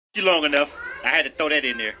You long enough. I had to throw that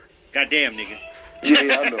in there. Goddamn, nigga.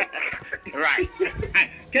 Yeah, I know. Right.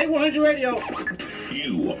 K100 Radio.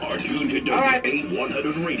 You are tuned to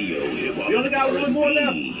K100 Radio. We only got one more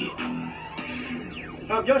left.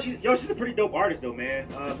 Yoshi's a pretty dope artist though, man.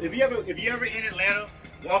 If you ever in Atlanta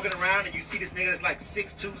walking around and you see this nigga that's like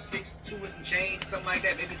 6'2", 6'2" and some change, something like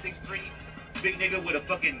that, maybe 6'3", big nigga with a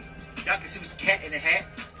fucking Dr. Seuss cat in a hat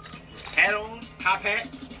on, top hat,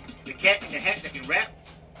 the cat in the hat that can rap,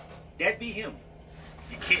 that be him.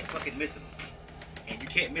 You can't fucking miss him. And you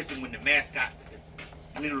can't miss him when the mascot,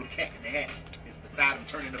 the literal cat in the hat, is beside him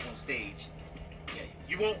turning up on stage.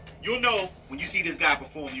 Yeah, you'll know when you see this guy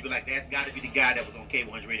perform, you'll be like, that's gotta be the guy that was on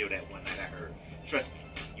K100 Radio that one night I heard. Trust me,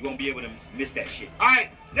 you won't be able to miss that shit. Alright,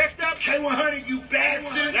 next up, K100, you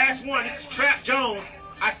bastard! Last one, this is Trap Jones.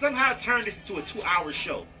 I somehow turned this into a 2-hour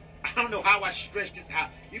show. I don't know how I stretched this out.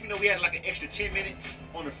 Even though we had like an extra 10 minutes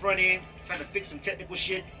on the front end, trying to fix some technical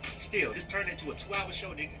shit, still, this turned into a 2-hour show,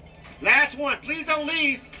 nigga. Last one, please don't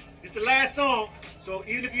leave. It's the last song. So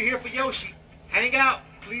even if you're here for Yoshi, hang out.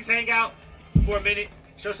 Please hang out for a minute.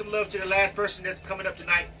 Show some love to the last person that's coming up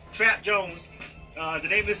tonight, Trap Jones. The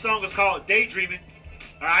name of this song is called Daydreaming.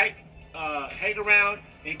 All right, hang around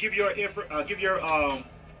and give your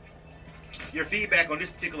feedback on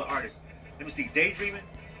this particular artist. Let me see, Daydreaming.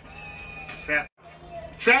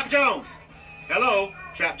 Trap Jones. Hello,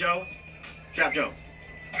 Trap Jones. Trap Jones.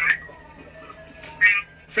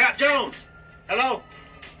 Trap Jones. Hello.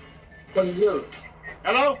 What's good?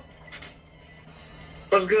 Hello.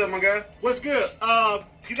 What's good, my guy? What's good?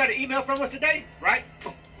 You got an email from us today, right?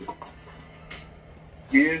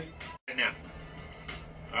 Yes. Right now.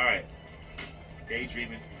 All right.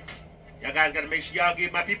 Daydreaming. Y'all guys got to make sure y'all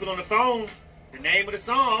give my people on the phone the name of the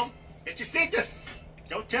song that you sent us.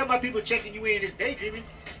 Don't tell my people checking you in. It's Daydreaming,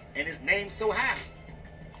 and his name's so high.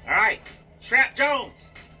 All right. Trap Jones.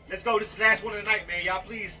 Let's go. This is the last one of the night, man. Y'all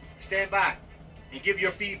please stand by and give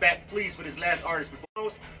your feedback, please, for this last artist.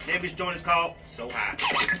 Before name of this joint is called So High.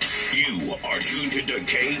 You are tuned to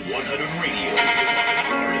K100 Radio.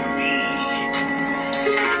 R&B.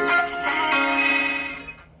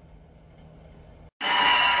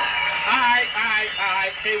 All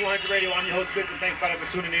right. K100 Radio. I'm your host, Vincent. Thanks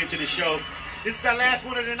for tuning in to the show. This is our last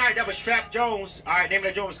one of the night. That was Trap Jones. All right, name of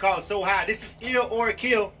that joint was called So High. This is Ill or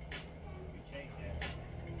Kill.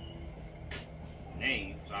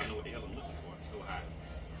 Name, so I know what the hell I'm looking for. It's So High.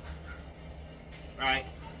 Alright.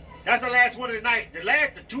 That's the last one of the night.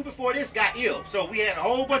 The two before this got ill. So we had a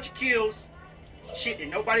whole bunch of kills. Shit that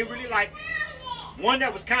nobody really liked. One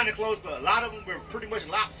that was kind of close, but a lot of them were pretty much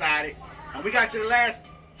lopsided. And we got to the last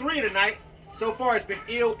 3 of the night. So far it's been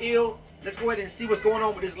ill. Let's go ahead and see what's going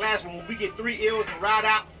on with this last one. When we get 3 ills and ride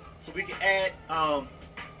out, so we can add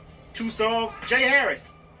 2 songs. Jay Harris,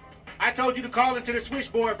 I told you to call into the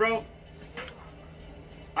switchboard, bro.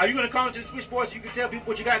 Are you going to call into the switchboard so you can tell people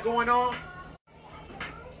what you got going on?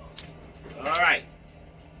 All right.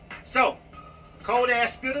 So, Cold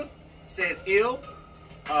Ass Spitter says ill.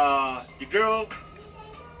 Your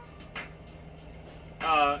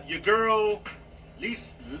girl,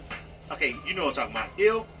 Lisa. Okay, you know what I'm talking about.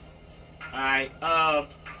 Ill. All right.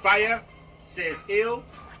 Fire says ill.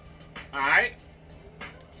 All right.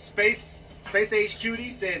 Space Age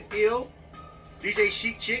Cutie says ill. DJ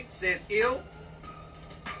Chic Chick says ill.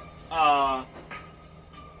 Our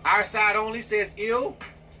Side Only says ill.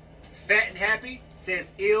 Fat and Happy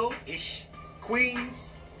says ill-ish. Queens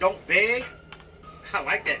Don't Beg. I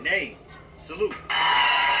like that name. Salute.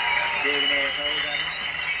 Begging assholes out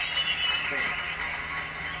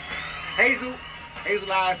here.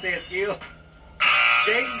 Hazel Eye says ill.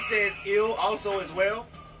 Jaden says ill also as well.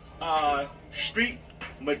 Street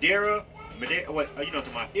Madeira, what you know what I'm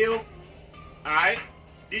talking about? Ill. Alright.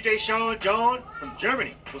 DJ Sean John from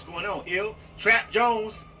Germany. What's going on? Ill. Trap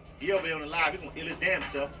Jones. He over there on the live. He's gonna ill his damn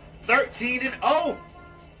self. 13-0.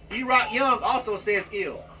 E-Rock Young also says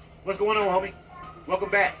ill. What's going on, homie?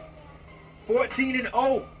 Welcome back.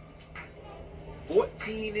 14-0.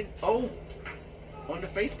 14-0 on the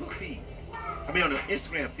Facebook feed. I mean on the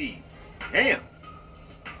Instagram feed. Damn.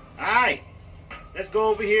 Alright. Let's go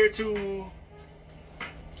over here to...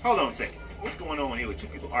 Hold on a second. What's going on here with 2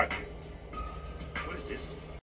 people arguing? What is this?